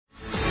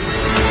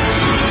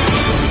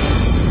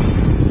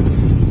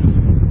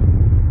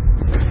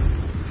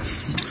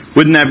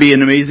Wouldn't that be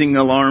an amazing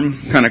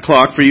alarm kind of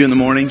clock for you in the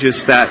morning?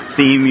 Just that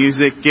theme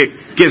music.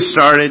 Get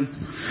started.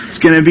 It's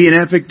going to be an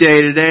epic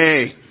day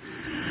today.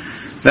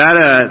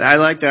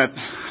 I like that.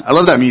 I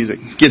love that music.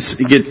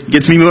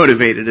 Gets me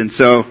motivated. And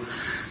so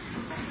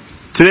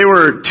today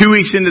we're 2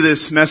 weeks into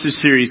this message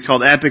series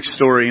called Epic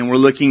Story, and we're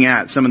looking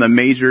at some of the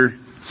major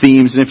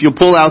themes. And if you'll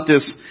pull out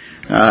this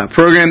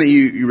program that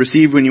you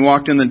received when you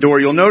walked in the door,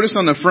 you'll notice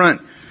on the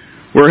front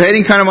we're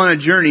heading kind of on a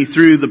journey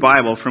through the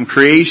Bible, from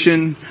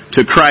creation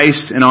to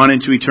Christ and on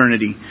into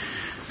eternity.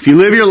 If you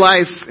live your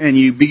life and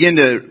you begin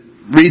to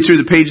read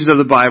through the pages of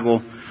the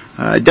Bible,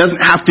 it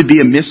doesn't have to be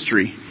a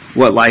mystery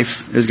what life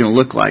is going to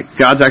look like.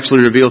 God's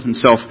actually revealed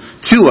Himself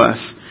to us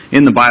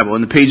in the Bible,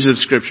 in the pages of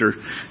Scripture.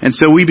 And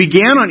so we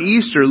began on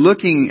Easter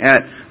looking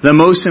at the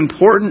most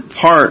important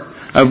part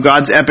of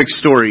God's epic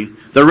story,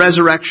 the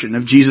resurrection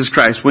of Jesus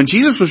Christ. When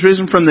Jesus was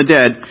risen from the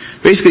dead,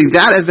 basically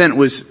that event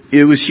was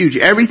huge.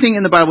 Everything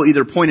in the Bible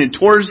either pointed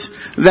towards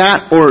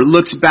that or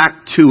looks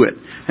back to it.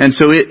 And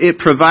so it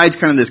provides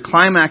kind of this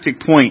climactic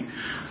point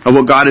of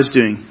what God is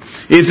doing.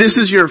 If this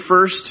is your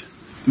first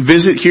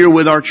visit here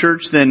with our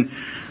church, then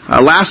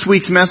last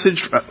week's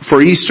message for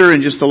Easter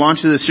and just the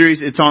launch of the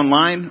series, it's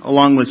online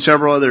along with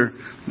several other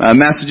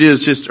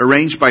messages just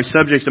arranged by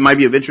subjects that might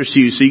be of interest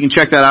to you. So you can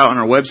check that out on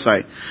our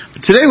website.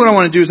 But today what I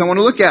want to do is I want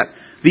to look at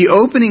the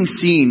opening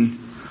scene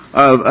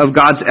of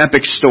God's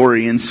epic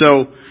story. And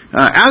so,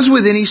 as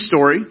with any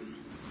story,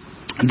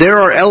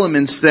 there are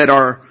elements that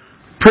are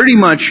pretty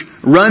much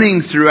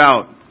running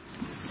throughout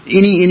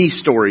any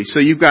story.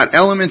 So you've got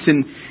elements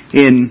in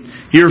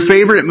your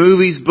favorite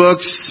movies,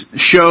 books,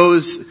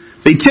 shows.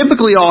 They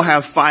typically all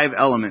have 5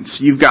 elements.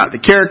 You've got the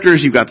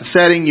characters, you've got the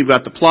setting, you've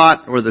got the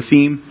plot or the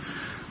theme.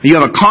 You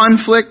have a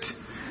conflict,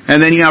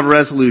 and then you have a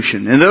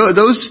resolution. And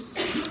those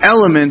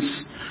elements,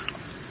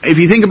 if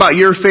you think about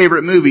your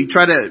favorite movie,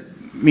 try to,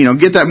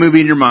 get that movie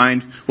in your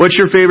mind. What's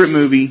your favorite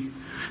movie?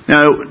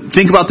 Now,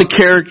 think about the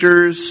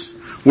characters.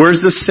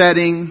 Where's the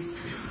setting?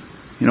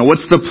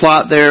 What's the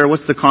plot there?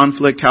 What's the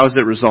conflict? How is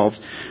it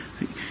resolved?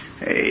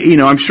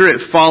 I'm sure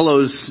it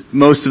follows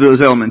most of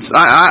those elements.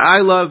 I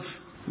love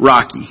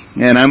Rocky,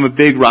 and I'm a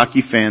big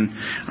Rocky fan.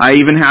 I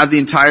even have the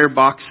entire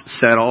box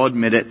set, I'll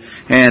admit it.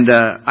 And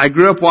I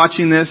grew up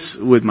watching this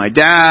with my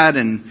dad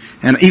and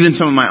even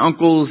some of my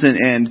uncles.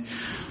 And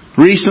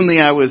recently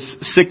I was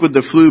sick with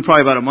the flu,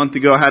 probably about a month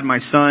ago. I had my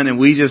son, and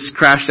we just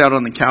crashed out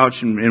on the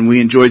couch and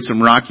we enjoyed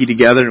some Rocky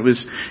together. It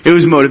was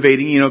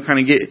motivating,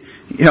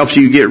 helps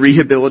you get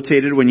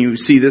rehabilitated when you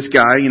see this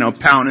guy,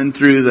 pounding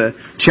through the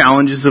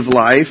challenges of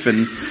life.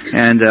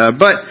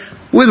 But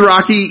with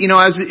Rocky,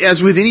 as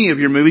with any of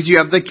your movies,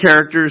 you have the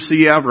characters. So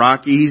you have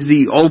Rocky. He's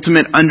the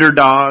ultimate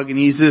underdog, and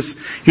he's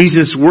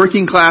this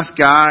working class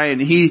guy, and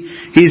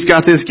he's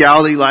got this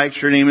gal that he likes.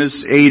 Her name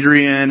is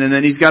Adrian, and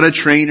then he's got a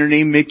trainer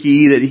named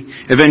Mickey that he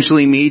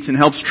eventually meets and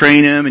helps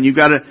train him. And you've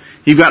got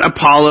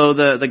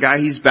Apollo, the guy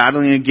he's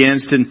battling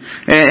against, and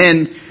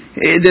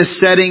the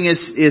setting is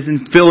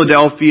in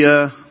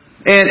Philadelphia,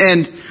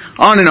 and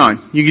on.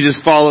 You could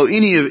just follow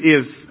any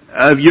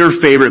of your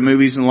favorite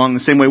movies along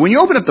the same way. When you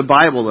open up the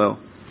Bible, though,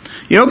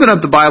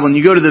 and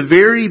you go to the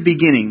very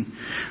beginning,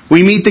 we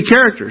meet the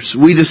characters.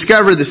 We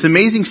discover this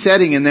amazing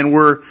setting, and then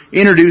we're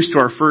introduced to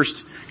our first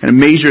kind of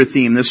major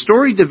theme. The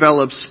story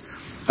develops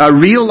a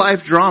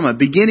real-life drama,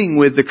 beginning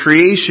with the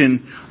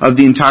creation of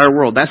the entire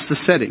world. That's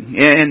the setting,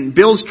 and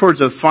builds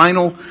towards a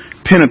final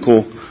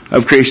pinnacle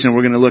of creation that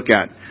we're going to look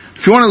at.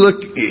 If you want to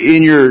look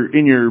if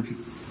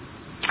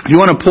you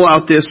want to pull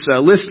out this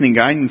listening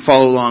guide and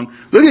follow along,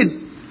 look at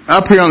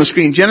up here on the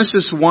screen,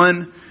 Genesis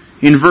 1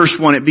 in verse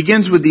 1. It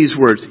begins with these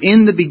words,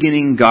 "In the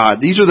beginning,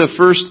 God." These are the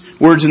first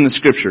words in the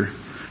Scripture.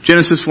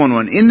 Genesis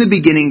 1:1. In the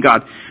beginning,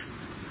 God.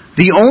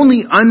 The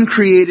only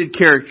uncreated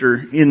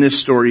character in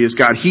this story is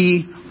God.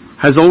 He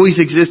has always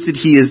existed.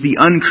 He is the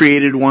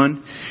uncreated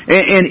one.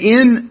 And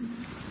in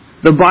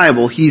the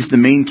Bible, He's the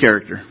main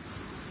character.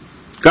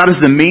 God is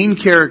the main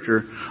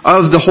character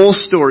of the whole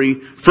story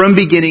from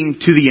beginning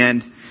to the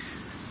end.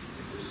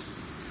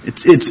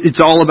 It's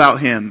all about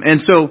Him. And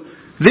so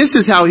this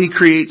is how He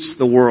creates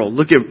the world.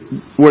 Look at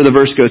where the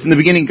verse goes. In the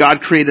beginning,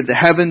 God created the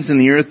heavens and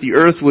the earth. The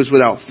earth was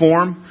without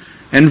form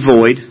and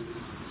void.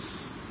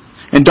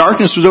 And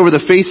darkness was over the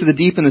face of the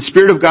deep, and the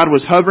Spirit of God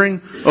was hovering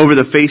over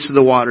the face of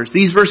the waters.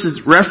 These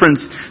verses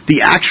reference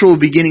the actual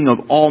beginning of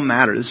all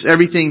matters.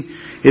 Everything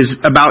is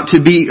about to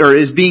be, or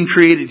is being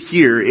created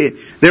here.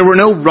 There were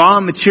no raw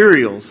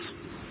materials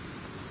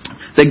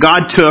that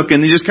God took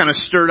and He just kind of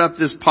stirred up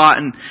this pot,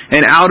 and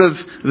out of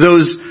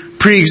those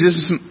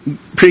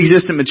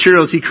pre-existent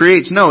materials He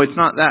creates. No, it's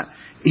not that.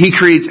 He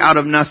creates out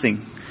of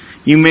nothing.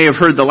 You may have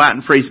heard the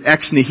Latin phrase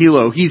ex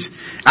nihilo. He's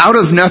out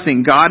of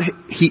nothing. God,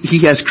 He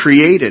has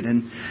created.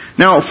 And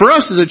now for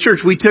us as a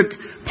church, we took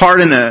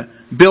part in a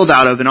build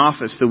out of an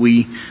office that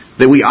we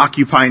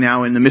occupy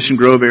now in the Mission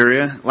Grove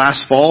area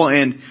last fall,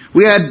 and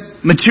we had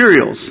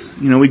materials.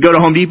 We'd go to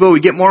Home Depot,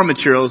 we'd get more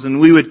materials,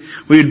 and we'd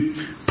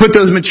put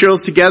those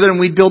materials together, and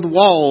we'd build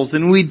walls,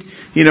 and we'd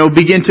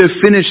begin to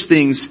finish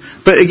things.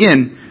 But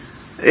again,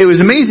 it was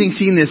amazing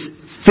seeing this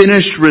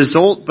finished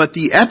result, but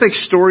the epic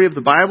story of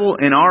the Bible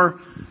and our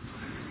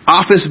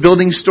office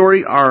building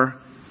story are,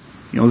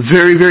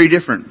 very, very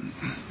different.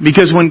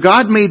 Because when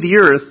God made the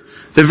earth,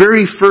 the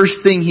very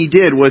first thing He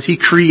did was He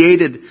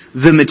created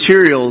the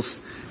materials,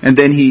 and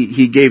then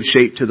He gave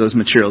shape to those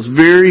materials.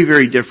 Very,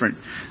 very different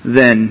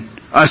than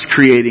us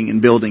creating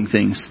and building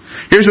things.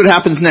 Here's what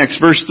happens next.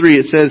 Verse 3,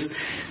 it says,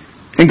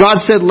 "And God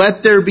said,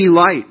 let there be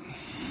light.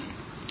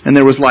 And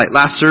there was light."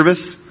 Last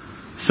service,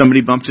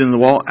 somebody bumped into the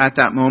wall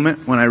at that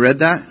moment when I read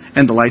that,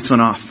 and the lights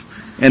went off.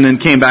 And then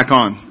came back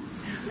on.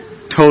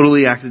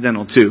 Totally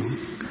accidental, too.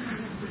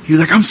 He was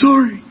like, "I'm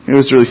sorry." It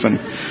was really funny.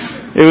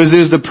 It was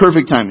the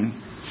perfect timing.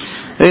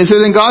 And so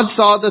then God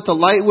saw that the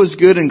light was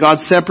good, and God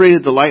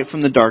separated the light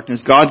from the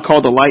darkness. God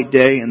called the light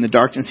day, and the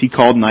darkness He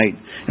called night.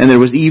 And there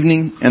was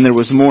evening, and there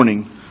was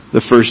morning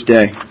the first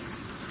day.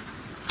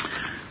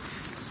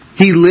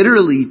 He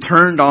literally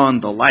turned on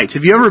the lights.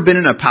 Have you ever been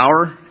in a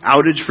power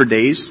outage for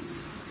days?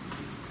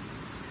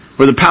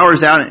 Where the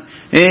power's out.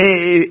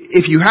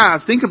 If you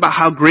have, think about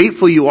how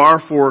grateful you are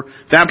for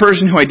that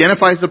person who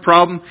identifies the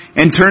problem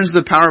and turns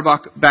the power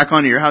back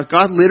on in your house.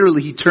 God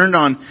literally, He turned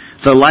on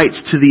the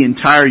lights to the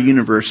entire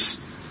universe.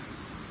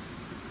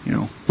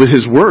 With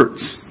His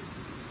words.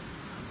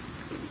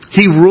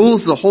 He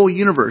rules the whole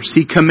universe.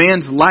 He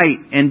commands light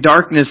and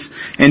darkness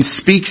and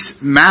speaks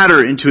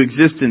matter into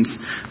existence.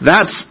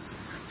 That's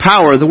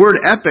power. The word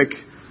epic,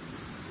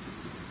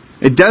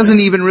 it doesn't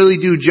even really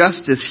do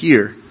justice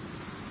here.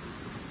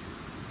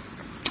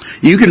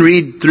 You can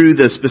read through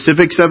the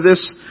specifics of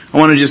this. I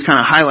want to just kind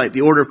of highlight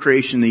the order of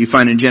creation that you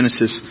find in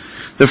Genesis.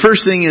 The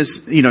first thing is,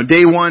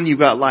 day 1, you've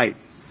got light.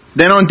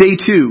 Then on day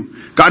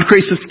 2, God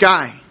creates the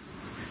sky.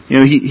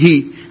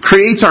 He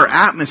creates our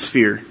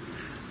atmosphere.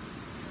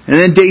 And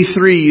then day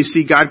 3, you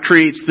see God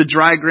creates the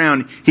dry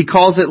ground. He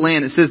calls it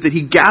land. It says that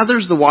He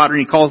gathers the water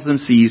and He calls them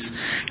seas.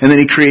 And then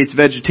He creates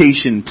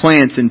vegetation,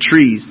 plants, and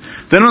trees.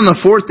 Then on the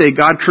 4th day,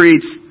 God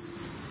creates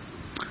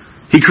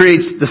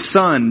the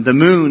sun, the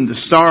moon, the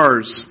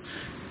stars.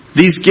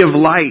 These give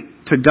light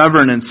to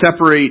govern and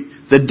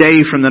separate the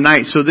day from the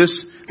night. So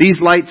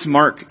these lights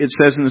mark, it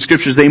says in the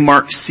Scriptures, they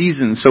mark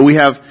seasons. So we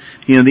have,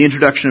 the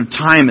introduction of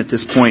time at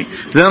this point.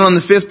 Then on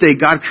the 5th day,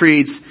 God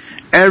creates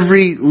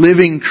every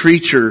living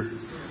creature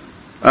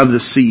of the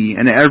sea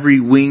and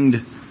every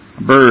winged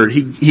bird.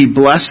 He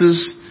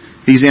blesses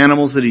these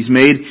animals that He's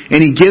made,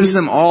 and He gives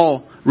them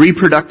all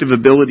reproductive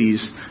abilities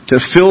to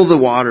fill the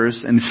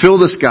waters and fill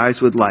the skies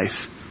with life.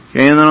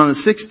 Okay? And then on the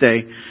 6th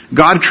day,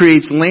 God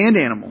creates land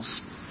animals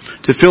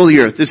to fill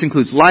the earth. This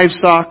includes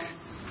livestock,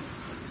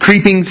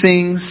 creeping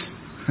things,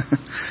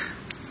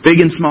 big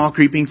and small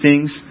creeping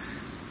things,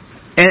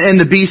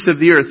 and the beasts of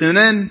the earth. And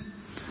then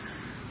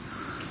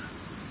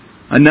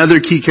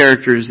another key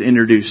character is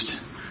introduced.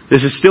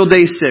 This is still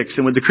day 6,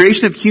 and with the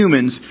creation of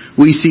humans,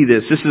 we see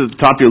this. This is at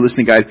the top of your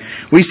listening guide.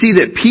 We see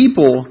that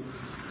people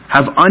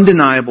have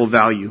undeniable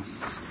value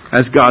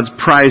as God's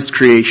prized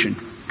creation.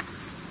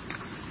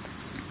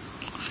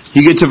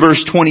 You get to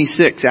verse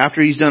 26.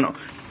 After He's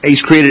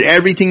created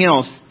everything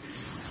else,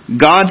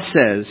 God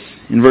says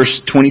in verse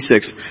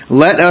 26,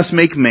 "Let us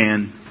make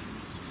man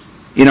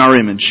in our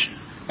image,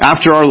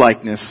 after our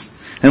likeness,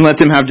 and let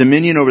them have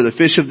dominion over the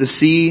fish of the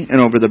sea, and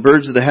over the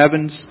birds of the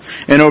heavens,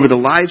 and over the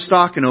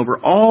livestock, and over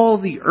all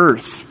the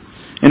earth,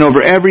 and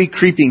over every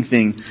creeping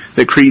thing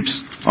that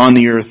creeps on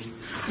the earth."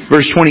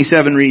 Verse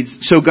 27 reads,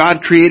 "So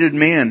God created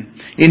man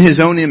in His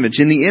own image.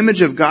 In the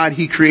image of God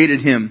He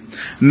created him.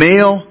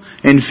 Male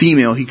and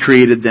female He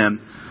created them."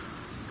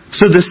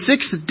 So the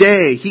 6th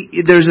day,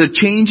 there's a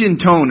change in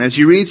tone. As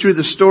you read through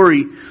the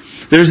story,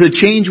 there's a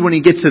change when He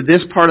gets to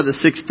this part of the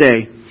 6th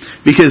day.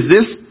 Because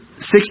this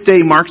 6th day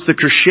marks the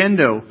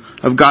crescendo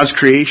of God's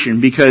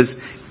creation, because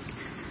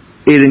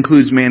it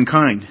includes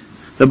mankind.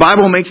 The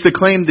Bible makes the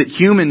claim that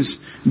humans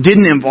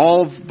didn't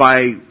evolve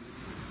by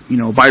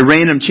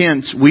random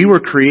chance. We were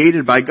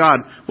created by God.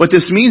 What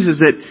this means is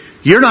that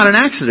you're not an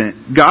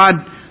accident. God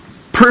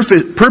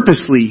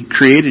purposely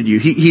created you.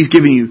 He's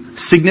given you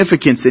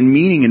significance and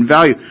meaning and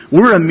value.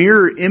 We're a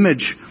mirror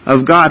image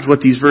of God,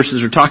 what these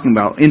verses are talking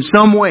about, in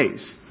some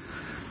ways.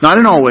 Not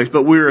in all ways,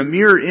 but we're a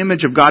mirror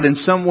image of God in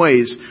some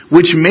ways,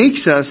 which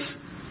makes us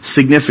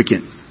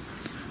significant.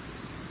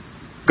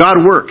 God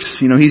works.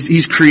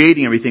 He's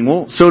creating everything.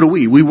 Well, so do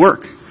we. We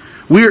work.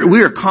 We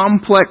are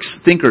complex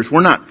thinkers.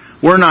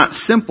 We're not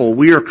simple.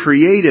 We are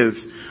creative.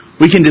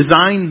 We can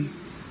design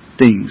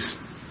things.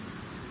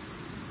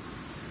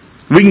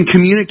 We can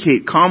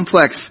communicate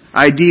complex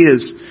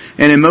ideas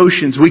and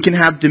emotions. We can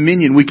have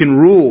dominion. We can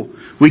rule.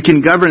 We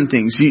can govern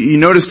things. You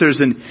notice there's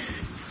an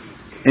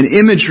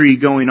imagery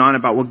going on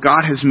about what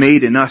God has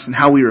made in us and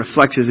how we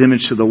reflect His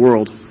image to the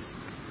world.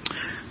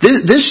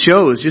 This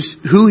shows just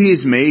who He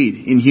has made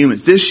in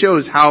humans. This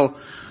shows how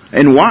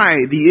and why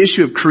the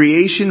issue of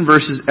creation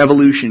versus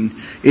evolution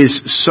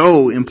is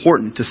so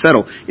important to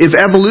settle. If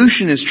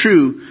evolution is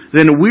true,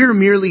 then we're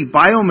merely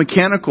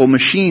biomechanical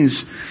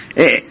machines,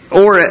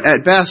 or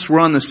at best we're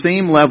on the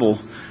same level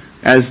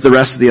as the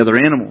rest of the other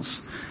animals.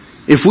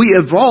 If we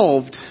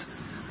evolved,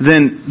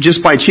 then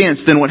just by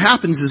chance, then what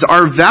happens is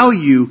our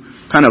value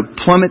kind of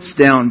plummets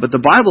down. But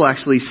the Bible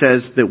actually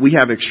says that we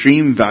have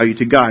extreme value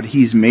to God.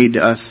 He's made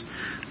us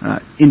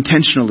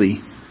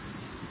intentionally.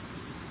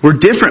 We're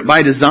different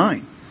by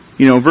design.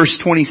 Verse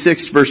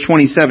 26, verse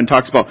 27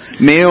 talks about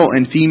male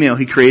and female,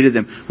 He created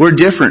them. We're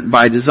different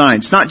by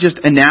design. It's not just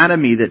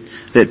anatomy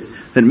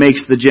that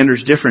makes the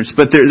genders difference,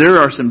 but there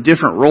are some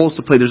different roles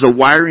to play. There's a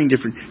wiring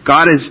different.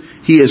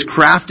 He has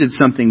crafted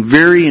something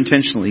very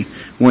intentionally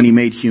when He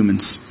made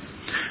humans.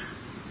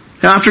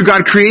 Now, after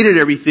God created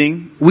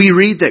everything, we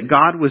read that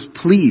God was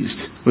pleased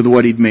with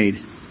what He'd made.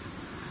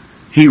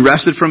 He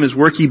rested from His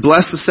work. He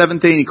blessed the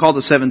seventh day, and He called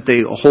the seventh day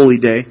a holy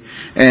day.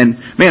 And,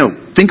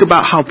 man, think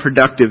about how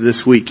productive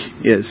this week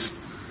is.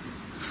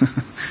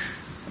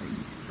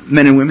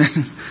 Men and women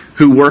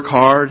who work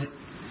hard,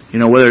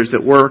 whether it's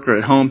at work or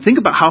at home. Think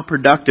about how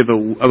productive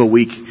of a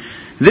week.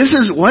 This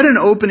is, what an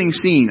opening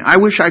scene. I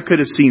wish I could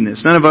have seen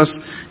this. None of us,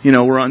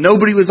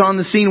 nobody was on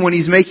the scene when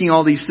He's making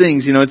all these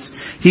things.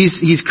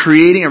 He's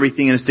creating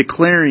everything and is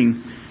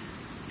declaring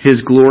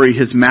His glory,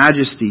 His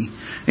majesty.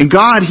 And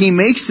God, He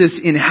makes this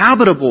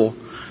inhabitable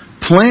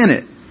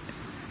planet.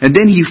 And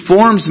then He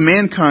forms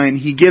mankind.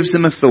 He gives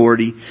them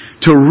authority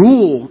to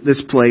rule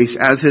this place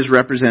as His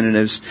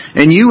representatives.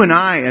 And you and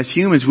I, as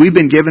humans, we've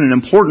been given an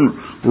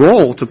important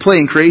role to play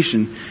in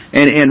creation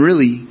and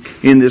really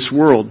in this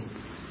world.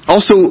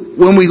 Also,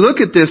 when we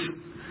look at this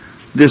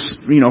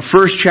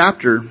first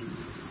chapter,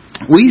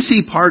 we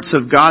see parts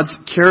of God's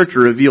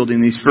character revealed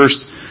in these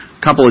first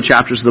couple of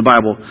chapters of the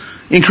Bible.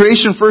 In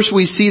creation, first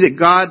we see that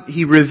God,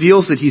 He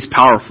reveals that He's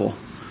powerful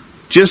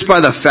just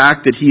by the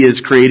fact that He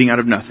is creating out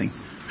of nothing.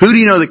 Who do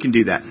you know that can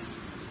do that?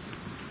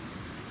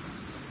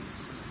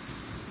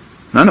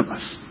 None of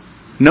us.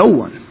 No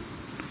one.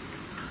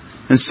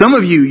 And some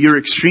of you, you're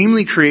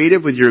extremely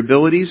creative with your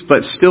abilities,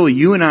 but still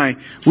you and I,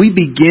 we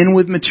begin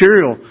with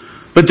material.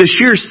 But the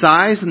sheer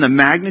size and the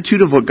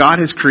magnitude of what God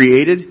has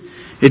created,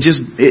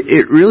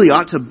 it really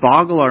ought to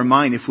boggle our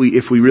mind if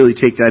we really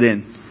take that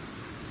in.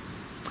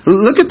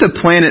 Look at the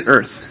planet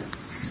Earth.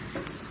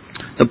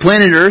 The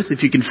planet Earth,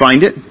 if you can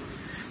find it,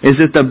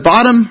 is at the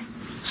bottom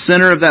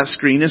center of that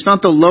screen. It's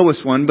not the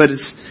lowest one, but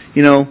it's,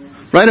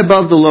 right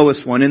above the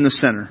lowest one in the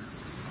center.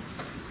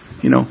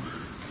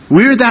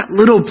 We're that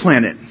little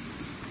planet.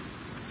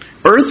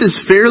 Earth is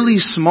fairly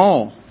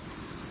small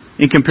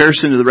in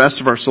comparison to the rest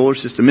of our solar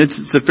system. It's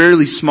a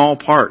fairly small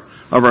part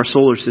of our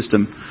solar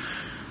system.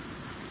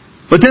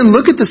 But then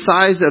look at the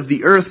size of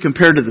the Earth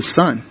compared to the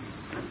Sun.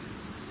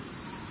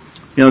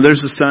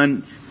 There's the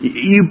Sun.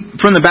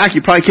 From the back,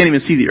 you probably can't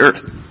even see the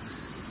Earth.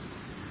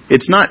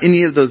 It's not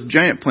any of those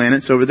giant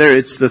planets over there.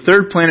 It's the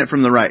third planet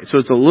from the right. So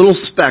it's a little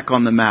speck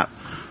on the map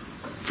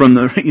from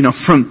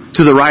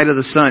to the right of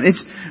the Sun.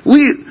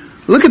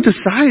 Look at the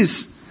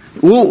size.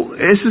 Well,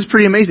 this is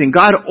pretty amazing.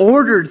 God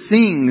ordered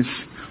things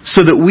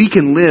so that we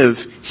can live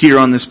here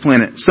on this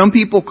planet. Some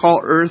people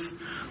call Earth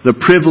the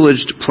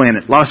privileged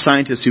planet. A lot of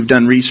scientists who've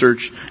done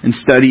research and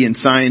study and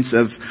science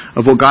of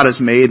what God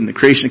has made and the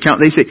creation account,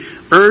 they say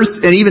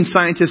Earth, and even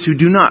scientists who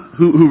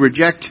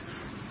reject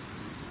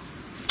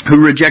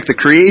the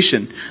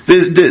creation,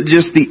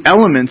 just the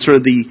elements or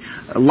the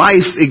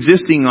life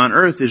existing on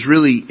Earth is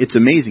really, it's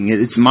amazing.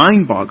 It's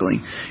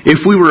mind-boggling.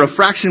 If we were a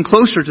fraction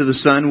closer to the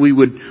Sun, we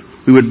would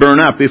burn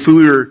up. If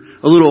we were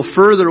a little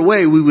further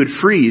away, we would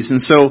freeze.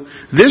 And so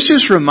this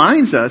just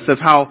reminds us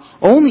of how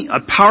only a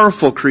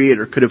powerful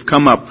Creator could have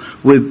come up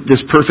with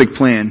this perfect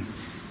plan.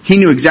 He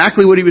knew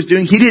exactly what He was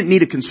doing. He didn't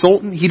need a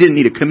consultant. He didn't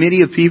need a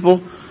committee of people.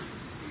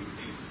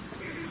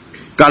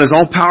 God is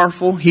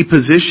all-powerful. He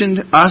positioned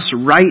us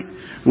right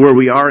where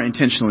we are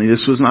intentionally.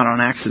 This was not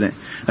on accident.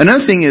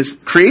 Another thing is,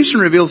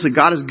 creation reveals that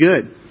God is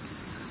good.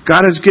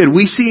 God is good.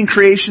 We see in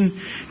creation,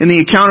 in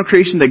the account of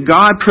creation, that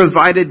God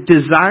provided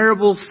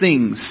desirable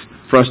things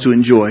for us to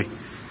enjoy.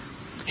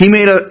 He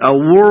made a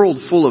world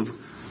full of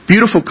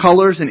beautiful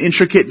colors and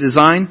intricate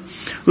design.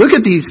 Look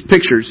at these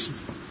pictures.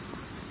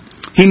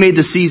 He made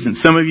the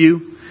seasons. Some of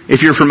you,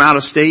 if you're from out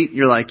of state,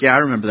 you're like, yeah, I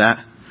remember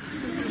that.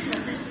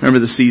 Remember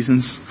the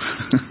seasons?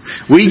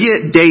 We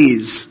get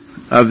days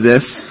of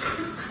this.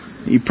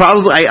 You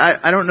probably,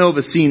 I don't know of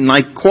a scene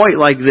quite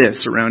like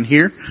this around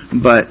here,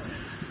 but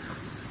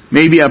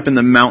maybe up in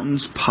the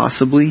mountains,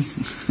 possibly.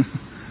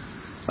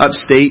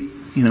 Upstate,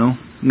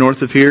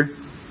 north of here.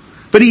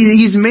 But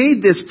He's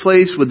made this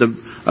place with a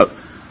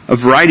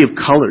variety of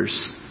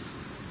colors.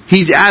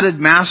 He's added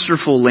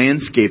masterful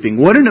landscaping.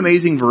 What an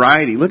amazing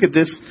variety. Look at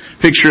this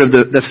picture of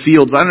the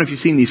fields. I don't know if you've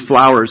seen these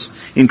flowers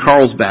in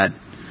Carlsbad.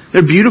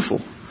 They're beautiful.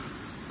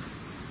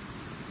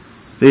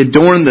 They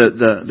adorn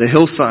the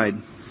hillside.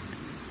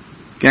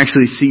 You can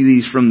actually see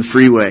these from the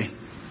freeway.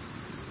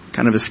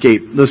 Kind of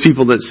escape. Those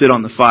people that sit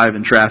on the 5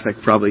 in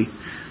traffic probably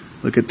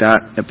look at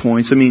that at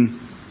points.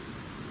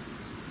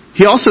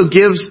 He also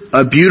gives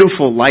a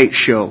beautiful light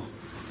show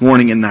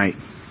morning and night.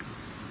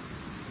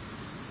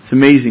 It's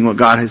amazing what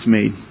God has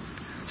made.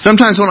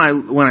 Sometimes when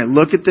I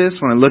look at this,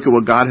 when I look at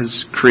what God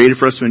has created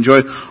for us to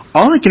enjoy,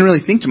 all I can really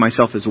think to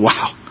myself is,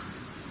 wow,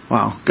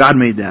 God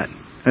made that.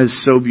 That is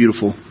so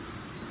beautiful.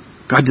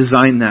 God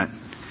designed that.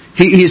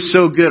 He is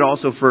so good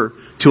also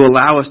to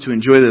allow us to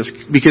enjoy this,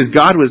 because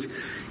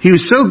He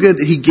was so good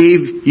that He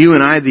gave you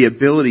and I the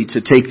ability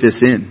to take this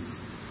in.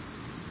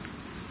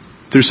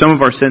 Through some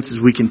of our senses,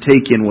 we can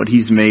take in what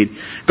He's made.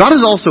 God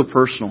is also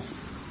personal.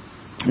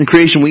 In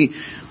creation,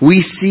 we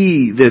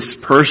see this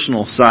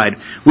personal side.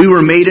 We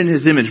were made in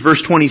His image.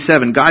 Verse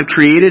 27, God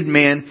created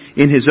man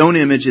in His own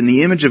image. In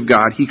the image of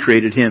God, He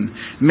created him.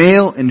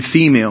 Male and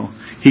female,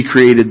 He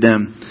created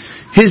them.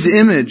 His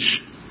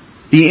image,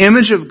 the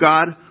image of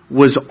God,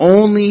 was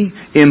only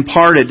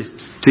imparted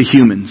to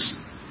humans.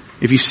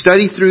 If you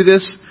study through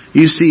this,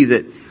 you see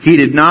that He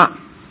did not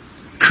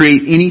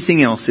create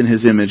anything else in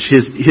His image.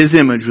 His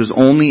image was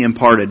only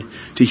imparted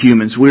to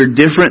humans. We're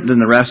different than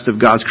the rest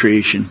of God's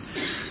creation.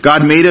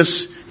 God made us,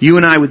 you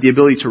and I, with the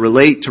ability to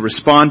relate, to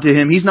respond to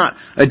Him. He's not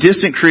a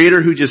distant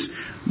creator who just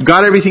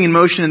got everything in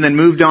motion and then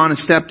moved on and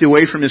stepped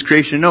away from His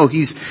creation. No,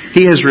 He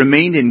has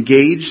remained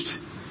engaged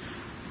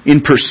in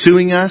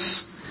pursuing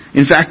us.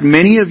 In fact,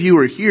 many of you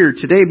are here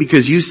today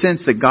because you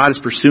sense that God is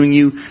pursuing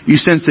you. You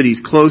sense that He's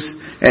close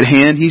at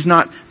hand. He's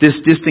not this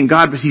distant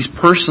God, but He's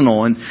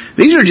personal. And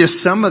these are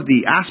just some of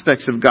the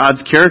aspects of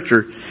God's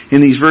character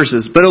in these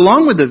verses. But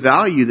along with the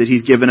value that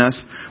He's given us,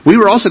 we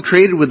were also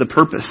created with a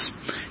purpose.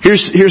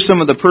 Here's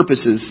some of the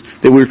purposes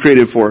that we were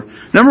created for.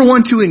 Number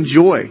one, to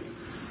enjoy,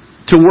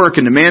 to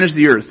work, and to manage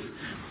the earth.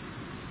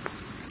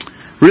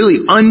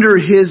 Really, under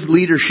His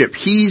leadership.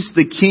 He's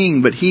the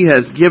king, but He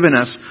has given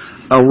us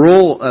a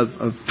role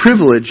of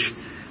privilege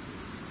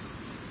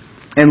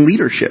and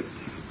leadership.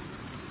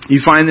 You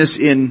find this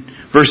in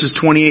verses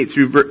 28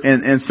 through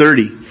and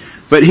 30.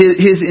 But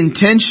his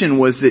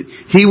intention was that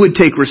He would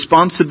take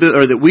responsibility,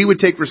 or that we would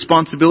take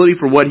responsibility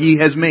for what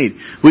He has made.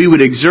 We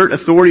would exert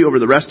authority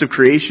over the rest of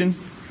creation.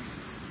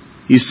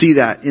 You see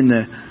that in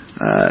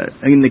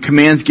the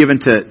commands given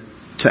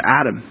to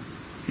Adam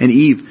and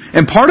Eve.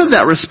 And part of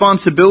that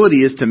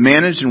responsibility is to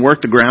manage and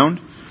work the ground.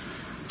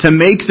 To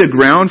make the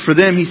ground for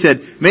them, He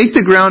said, make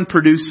the ground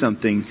produce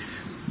something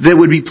that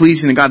would be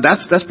pleasing to God.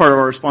 That's part of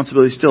our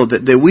responsibility still.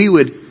 That we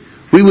would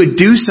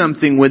do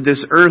something with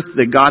this earth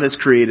that God has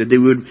created.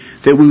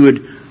 That we would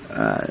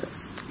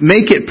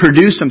make it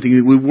produce something.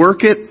 We would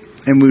work it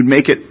and we would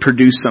make it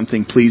produce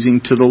something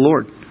pleasing to the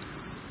Lord.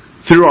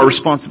 Through our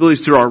responsibilities,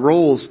 through our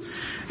roles.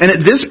 And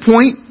at this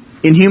point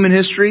in human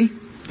history,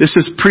 this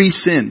is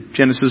pre-sin,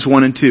 Genesis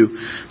 1 and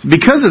 2.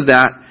 Because of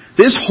that,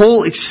 this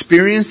whole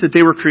experience that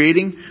they were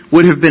creating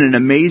would have been an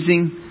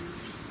amazing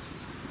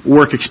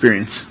work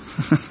experience.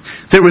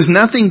 There was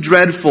nothing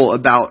dreadful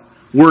about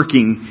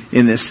working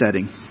in this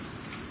setting.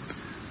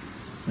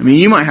 I mean,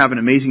 you might have an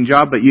amazing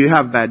job, but you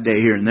have a bad day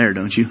here and there,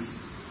 don't you?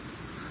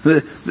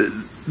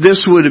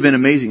 This would have been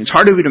amazing. It's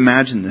hard to even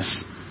imagine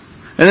this.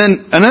 And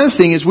then another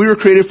thing is we were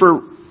created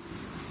for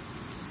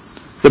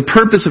the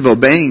purpose of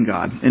obeying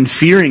God and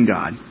fearing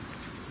God.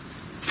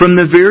 From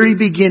the very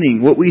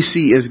beginning, what we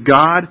see is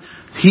God,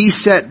 He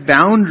set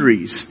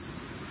boundaries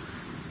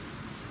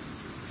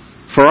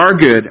for our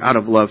good out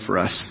of love for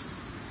us.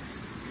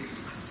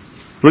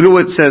 Look at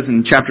what it says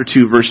in chapter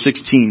 2, verse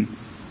 16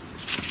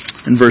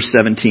 and verse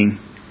 17.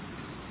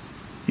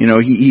 You know,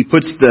 he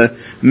puts the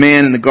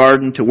man in the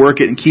garden to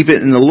work it and keep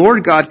it. And the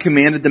Lord God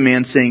commanded the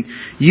man, saying,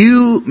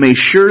 you may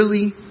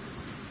surely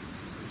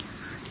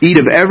eat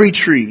of every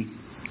tree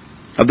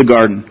of the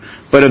garden,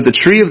 but of the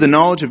tree of the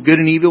knowledge of good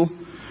and evil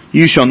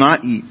you shall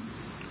not eat,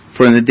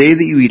 for in the day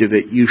that you eat of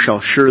it, you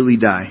shall surely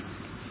die.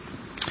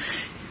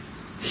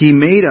 He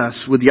made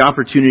us with the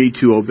opportunity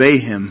to obey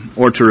Him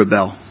or to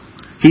rebel.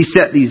 He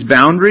set these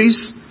boundaries,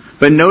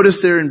 but notice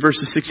there in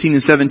verses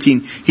 16 and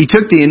 17, He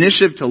took the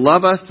initiative to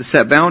love us, to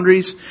set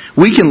boundaries.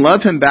 We can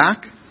love Him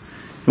back,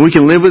 and we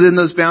can live within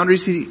those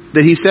boundaries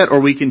that He set,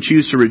 or we can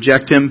choose to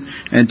reject Him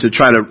and to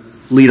try to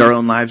lead our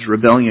own lives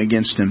rebelling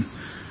against Him.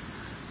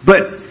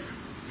 But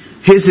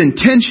His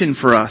intention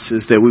for us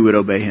is that we would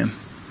obey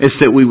Him. It's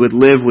that we would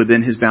live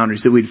within His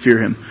boundaries, that we'd fear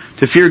Him.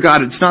 To fear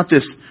God, it's not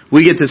this,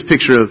 we get this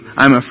picture of,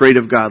 I'm afraid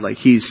of God, like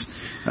He's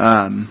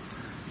a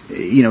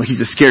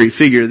scary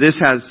figure. This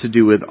has to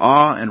do with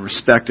awe and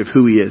respect of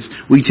who He is.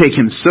 We take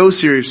Him so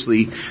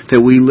seriously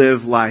that we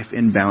live life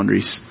in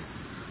boundaries.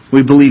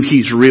 We believe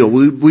He's real.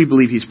 We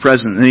believe He's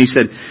present. And He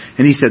said,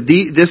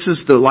 this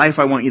is the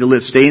life I want you to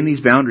live. Stay in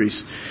these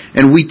boundaries.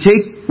 And we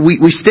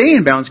stay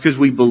in bounds because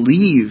we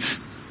believe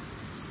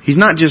He's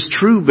not just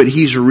true, but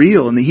He's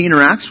real, and He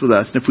interacts with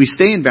us. And if we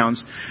stay in bounds,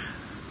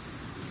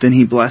 then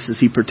He blesses,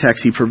 He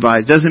protects, He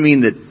provides. Doesn't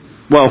mean that,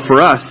 well, for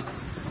us,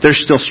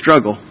 there's still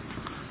struggle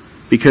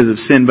because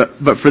of sin.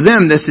 But for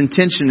them, this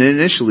intention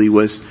initially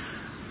was,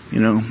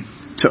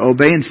 to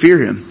obey and fear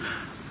Him.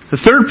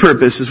 The third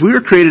purpose is we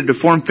were created to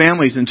form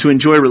families and to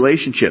enjoy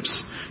relationships.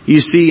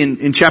 You see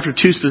in chapter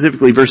 2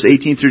 specifically, verse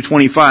 18 through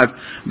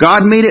 25,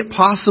 God made it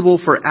possible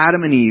for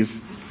Adam and Eve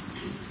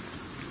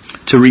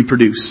to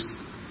reproduce.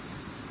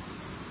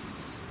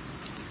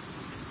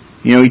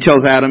 He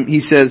tells Adam, He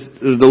says,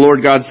 the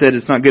Lord God said,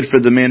 it's not good for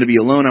the man to be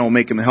alone. I will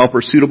make him a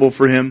helper suitable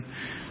for him.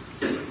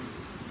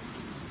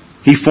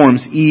 He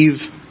forms Eve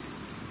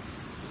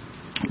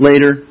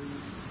later.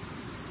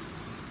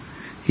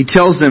 He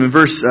tells them in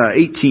verse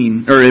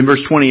 18, or in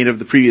verse 28 of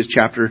the previous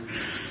chapter,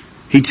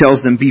 he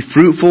tells them, be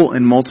fruitful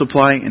and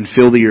multiply and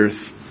fill the earth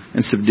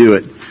and subdue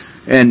it.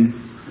 And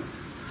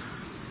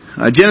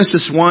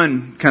Genesis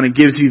 1 kind of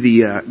gives you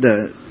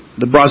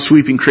the broad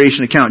sweeping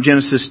creation account.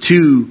 Genesis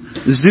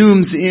 2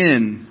 zooms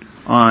in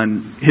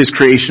on His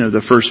creation of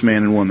the first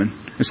man and woman.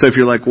 And so if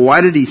you're like, well, why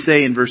did He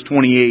say in verse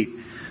 28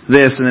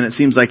 this? And then it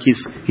seems like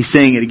He's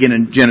saying it again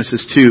in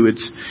Genesis 2.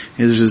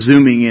 There's a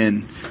zooming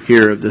in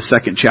here of the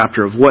second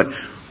chapter of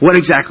what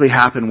exactly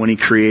happened when He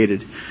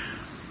created.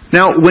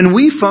 Now, when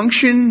we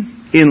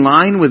function in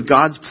line with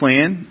God's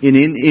plan in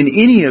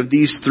any of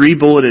these three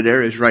bulleted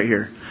areas right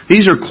here,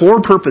 these are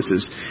core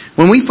purposes.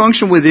 When we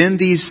function within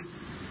these,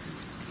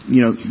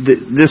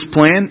 this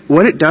plan,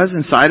 what it does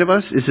inside of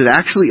us is it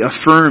actually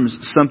affirms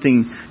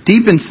something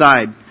deep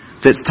inside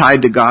that's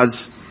tied to God's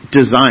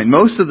design.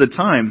 Most of the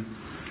time,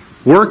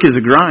 work is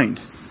a grind.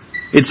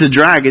 It's a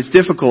drag. It's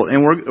difficult.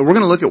 And we're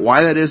going to look at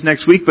why that is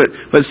next week. But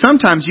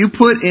sometimes you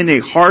put in a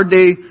hard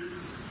day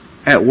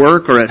at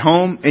work or at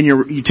home and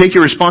you take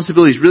your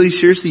responsibilities really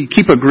seriously. You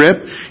keep a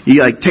grip. You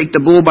take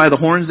the bull by the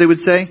horns, they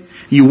would say.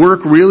 You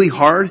work really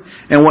hard.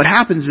 And what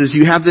happens is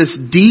you have this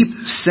deep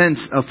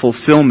sense of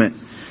fulfillment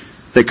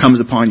that comes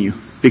upon you.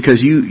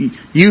 Because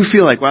you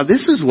feel like, wow,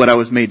 this is what I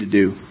was made to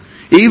do.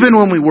 Even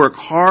when we work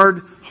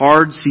hard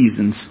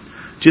seasons,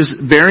 just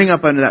bearing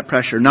up under that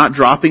pressure, not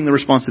dropping the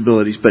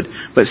responsibilities, but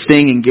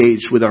staying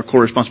engaged with our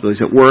core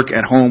responsibilities at work,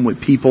 at home,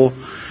 with people,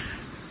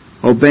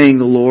 obeying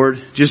the Lord,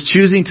 just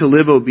choosing to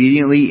live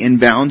obediently in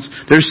bounds.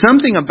 There's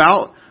something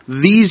about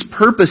these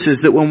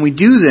purposes that when we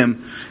do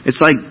them, it's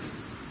like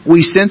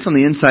we sense on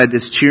the inside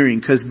this cheering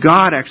because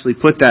God actually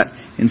put that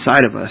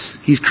inside of us.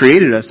 He's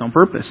created us on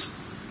purpose.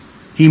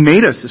 He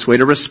made us this way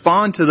to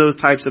respond to those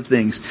types of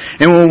things.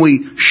 And when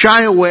we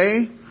shy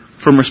away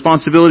from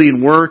responsibility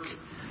and work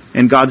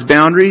and God's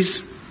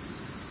boundaries,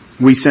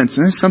 we sense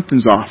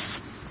something's off.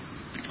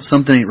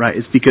 Something ain't right.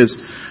 It's because,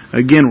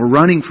 again, we're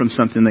running from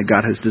something that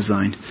God has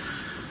designed.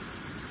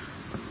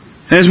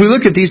 And as we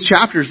look at these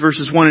chapters,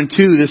 verses 1 and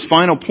 2, this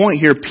final point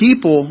here,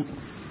 people,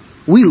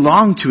 we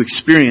long to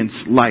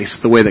experience life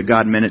the way that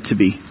God meant it to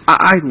be.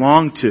 I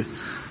long to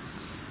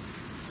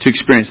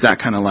experience that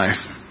kind of life.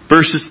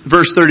 Verse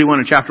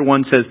 31 of chapter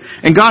 1 says,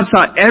 and God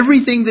saw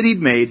everything that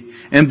He'd made,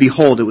 and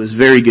behold, it was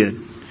very good.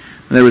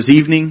 And there was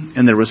evening,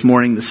 and there was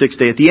morning, the sixth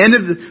day. At the end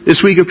of this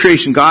week of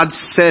creation, God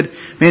said,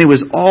 man, it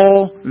was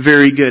all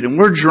very good. And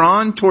we're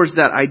drawn towards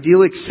that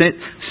idyllic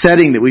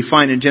setting that we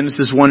find in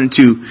Genesis 1 and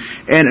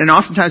 2. And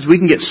oftentimes we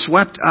can get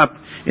swept up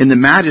in the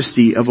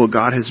majesty of what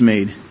God has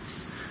made.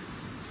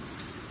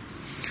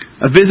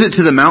 A visit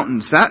to the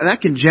mountains, that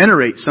can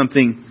generate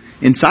something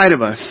inside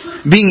of us.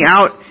 Being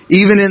out,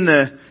 even in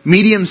the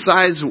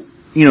medium-sized,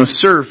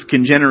 surf,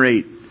 can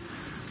generate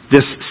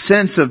this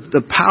sense of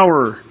the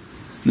power,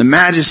 the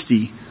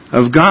majesty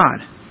of God.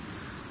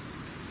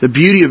 The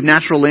beauty of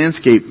natural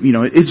landscape,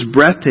 it's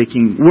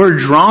breathtaking. We're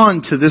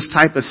drawn to this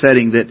type of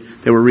setting that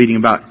we're reading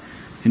about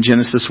in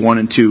Genesis 1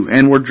 and 2.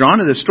 And we're drawn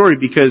to this story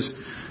because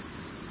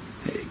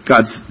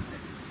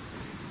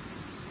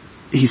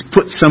He's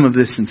put some of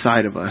this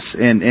inside of us.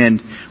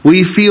 And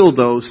we feel,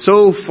 though,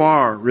 so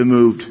far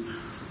removed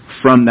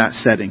from that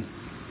setting.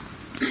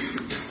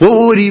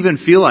 What would it even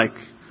feel like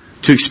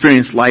to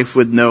experience life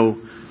with no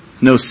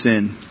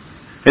sin?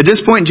 At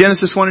this point in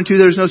Genesis 1 and 2,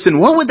 there's no sin.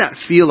 What would that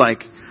feel like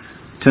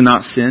to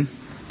not sin?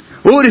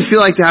 What would it feel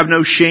like to have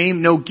no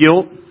shame, no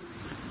guilt?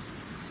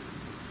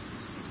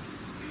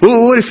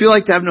 What would it feel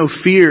like to have no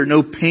fear,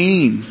 no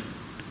pain?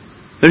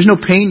 There's no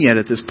pain yet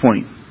at this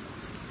point.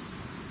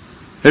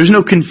 There's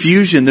no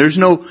confusion. There's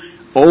no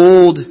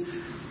old,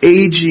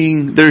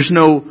 aging. There's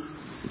no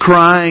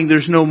crying.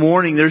 There's no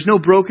mourning. There's no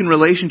broken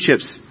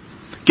relationships.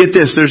 Get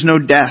this, there's no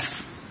death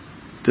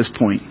at this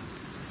point.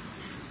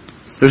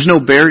 There's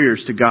no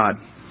barriers to God.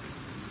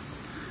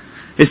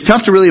 It's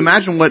tough to really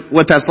imagine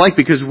what that's like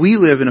because we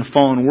live in a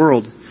fallen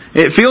world.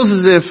 It feels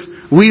as if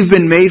we've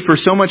been made for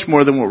so much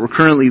more than what we're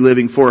currently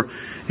living for.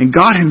 And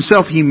God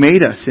Himself, He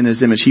made us in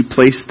His image. He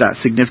placed that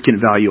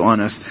significant value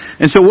on us.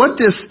 And so what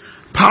this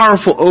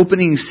powerful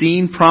opening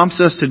scene prompts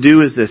us to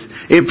do is this.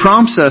 It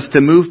prompts us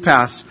to move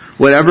past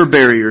whatever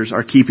barriers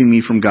are keeping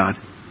me from God.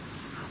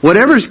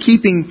 Whatever's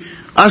keeping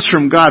us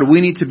from God, we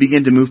need to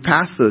begin to move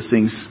past those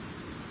things.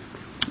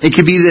 It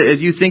could be that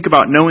as you think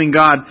about knowing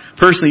God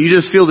personally, you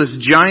just feel this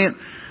giant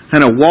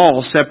kind of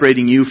wall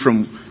separating you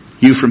from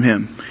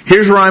Him.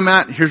 Here's where I'm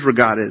at, here's where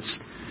God is.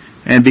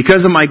 And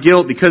because of my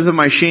guilt, because of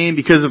my shame,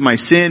 because of my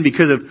sin,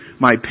 because of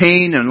my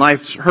pain and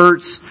life's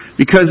hurts,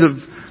 because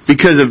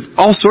of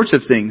all sorts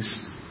of things.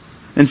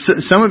 And so,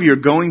 some of you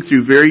are going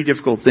through very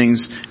difficult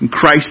things and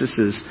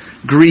crises,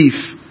 grief,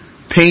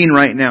 pain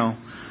right now.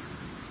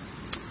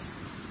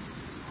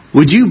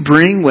 Would you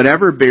bring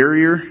whatever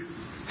barrier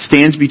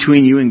stands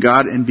between you and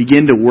God and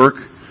begin to work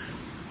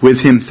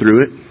with Him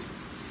through it?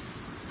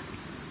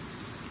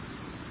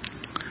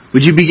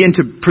 Would you begin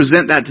to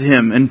present that to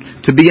Him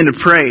and to begin to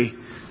pray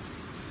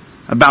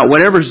about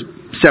whatever's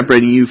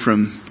separating you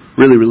from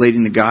really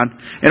relating to God?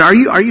 And are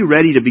you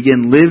ready to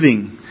begin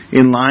living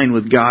in line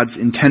with God's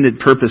intended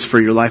purpose for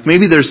your life.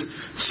 Maybe there's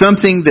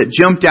something that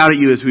jumped out at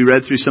you as we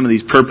read through some of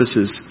these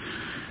purposes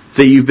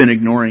that you've been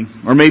ignoring,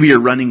 or maybe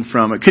you're running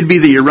from. It could be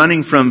that you're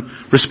running from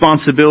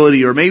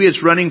responsibility, or maybe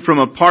it's running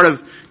from a part of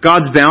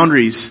God's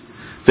boundaries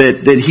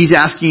that He's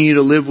asking you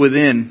to live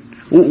within.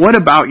 What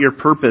about your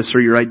purpose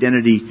or your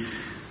identity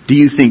do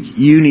you think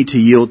you need to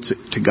yield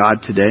to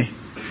God today?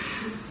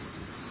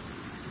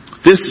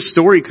 This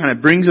story kind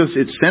of brings us,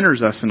 it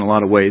centers us in a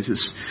lot of ways,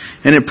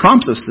 and it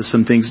prompts us to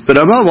some things, but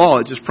above all,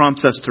 it just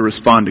prompts us to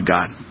respond to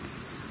God.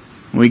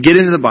 When we get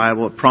into the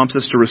Bible, it prompts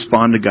us to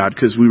respond to God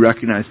because we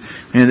recognize,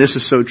 man, this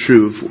is so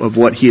true of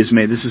what He has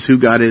made. This is who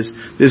God is.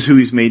 This is who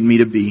He's made me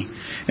to be.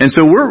 And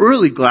so we're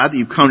really glad that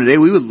you've come today.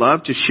 We would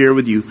love to share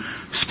with you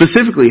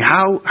specifically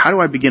how do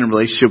I begin a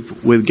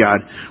relationship with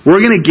God. We're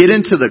going to get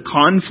into the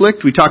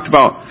conflict. We talked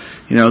about,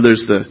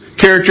 there's the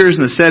characters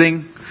and the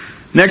setting.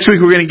 Next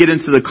week we're going to get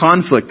into the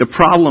conflict. The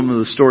problem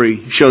of the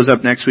story shows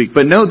up next week.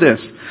 But know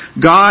this,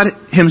 God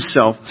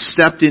Himself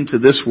stepped into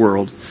this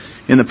world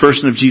in the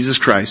person of Jesus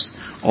Christ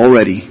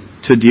already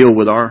to deal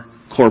with our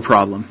core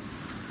problem.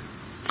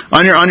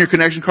 On your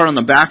connection card on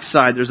the back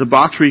side, there's a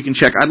box where you can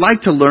check, I'd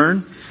like to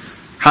learn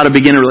how to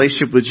begin a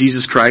relationship with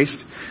Jesus Christ.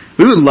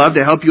 We would love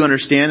to help you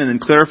understand and then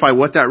clarify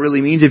what that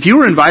really means. If you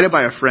were invited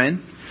by a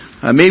friend,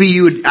 maybe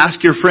you would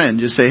ask your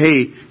friend, just say,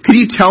 hey, could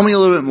you tell me a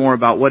little bit more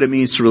about what it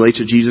means to relate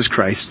to Jesus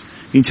Christ?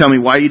 You can tell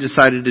me why you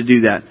decided to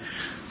do that.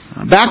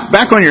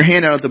 Back on your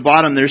handout at the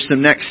bottom, there's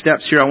some next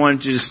steps here I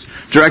wanted to just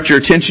direct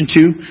your attention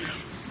to.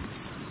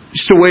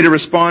 Just a way to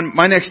respond.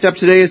 My next step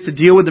today is to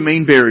deal with the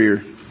main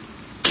barrier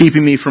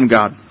keeping me from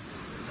God.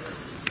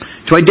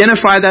 To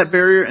identify that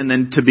barrier and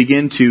then to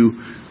begin to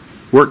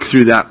work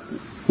through that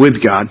with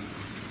God.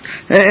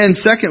 And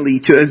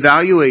secondly, to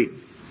evaluate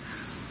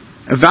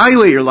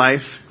your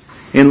life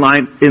in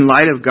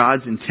light of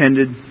God's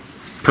intended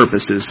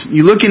purposes.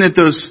 You looking at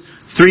those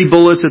 3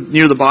 bullets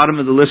near the bottom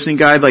of the listening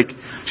guide,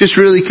 just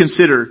really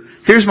consider,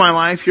 here's my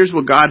life, here's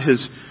what God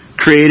has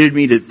created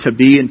me to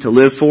be and to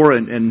live for,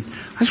 and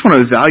I just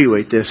want to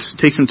evaluate this.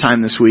 Take some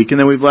time this week. And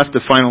then we've left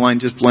the final line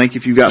just blank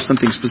if you've got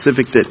something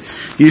specific that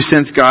you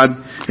sense God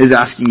is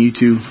asking you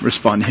to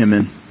respond to Him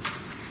in.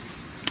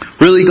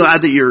 Really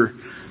glad that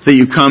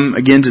you come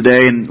again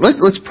today, and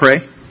let's pray.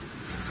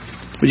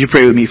 Would you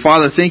pray with me?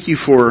 Father, thank you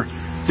for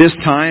this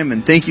time,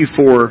 and thank you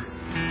for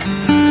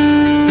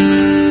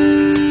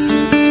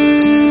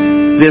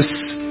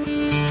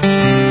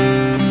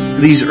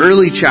these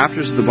early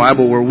chapters of the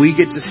Bible where we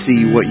get to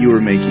see what you are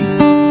making,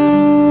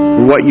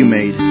 or what you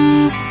made.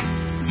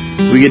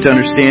 We get to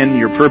understand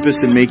your purpose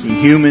in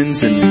making humans,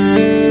 and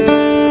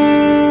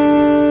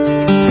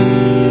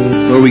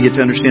Lord, we get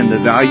to understand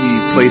the value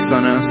you placed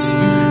on us.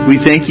 We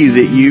thank you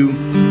that you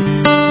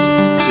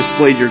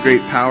displayed your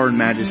great power and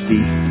majesty,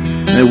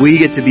 and that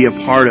we get to be a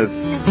part of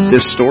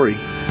this story.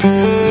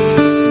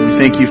 And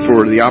we thank you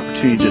for the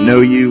opportunity to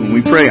know you, and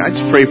I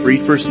just pray for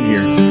each person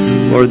here,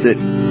 Lord, that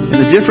in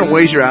the different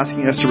ways you're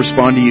asking us to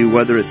respond to you,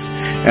 whether it's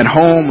at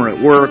home or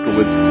at work or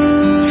with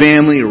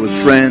family or with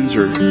friends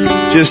or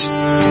just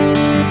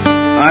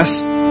us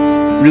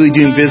really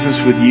doing business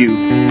with you,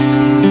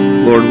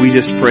 Lord, we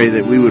just pray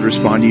that we would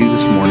respond to you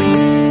this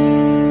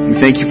morning.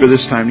 We thank you for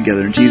this time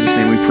together. In Jesus'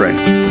 name we pray.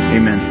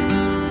 Amen.